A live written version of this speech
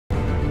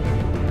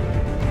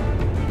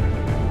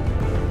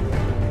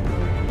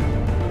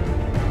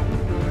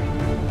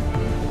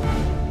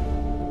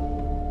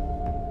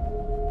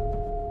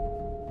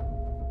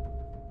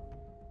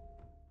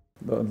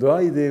The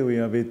idea we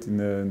have it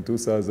in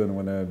 2000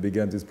 when I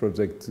began this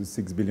project,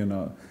 6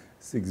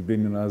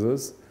 billion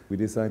others. We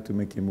decided to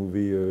make a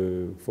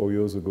movie 4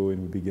 years ago,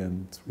 and we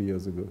began 3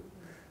 years ago.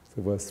 So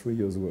it was 3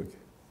 years' work.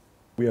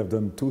 We have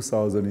done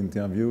 2,000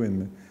 interviews,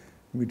 and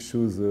which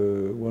shows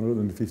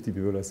 150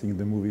 people are seeing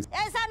the movie.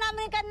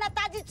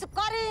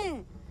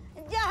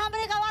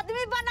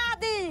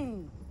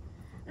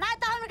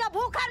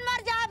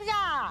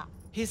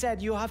 He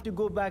said, you have to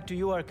go back to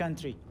your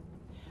country.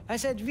 I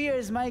said, where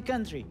is my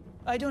country?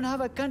 I don't have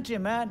a country,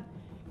 man.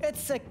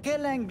 It's a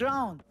killing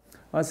ground.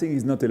 I think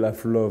it's not a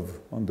life love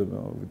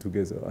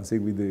together. I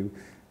think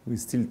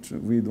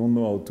we don't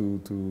know how to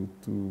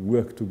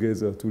work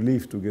together, to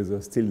live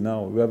together still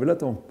now. We have a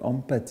lot of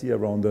empathy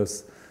around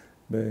us.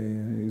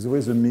 There's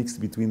always a mix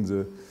between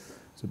the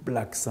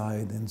black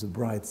side and the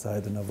bright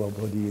side of our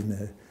body, and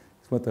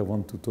it's what I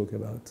want to talk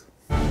about.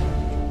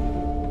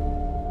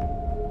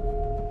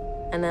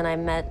 And then I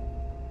met,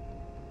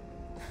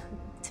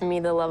 to me,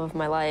 the love of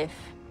my life.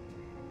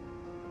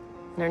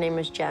 And her name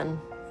was Jen,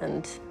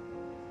 and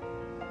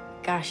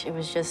gosh, it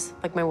was just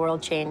like my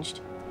world changed.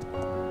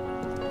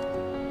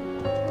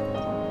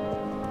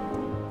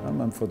 I'm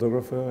a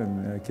photographer,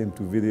 and I came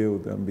to video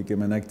and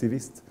became an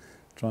activist,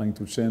 trying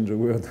to change the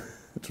world,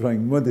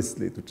 trying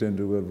modestly to change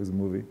the world with a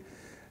movie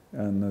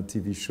and a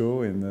TV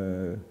show. And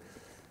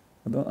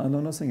I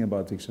know nothing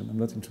about fiction. I'm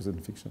not interested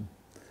in fiction.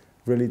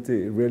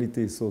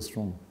 Reality is so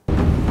strong.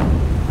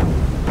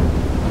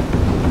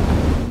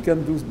 You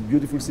can do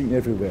beautiful things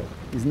everywhere.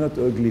 It's not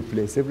an ugly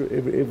place.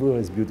 Everywhere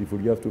is beautiful.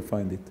 You have to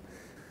find it.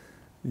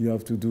 You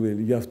have to do a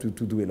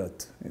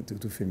lot,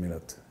 to film a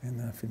lot,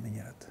 and filming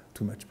a lot.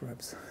 Too much,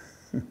 perhaps.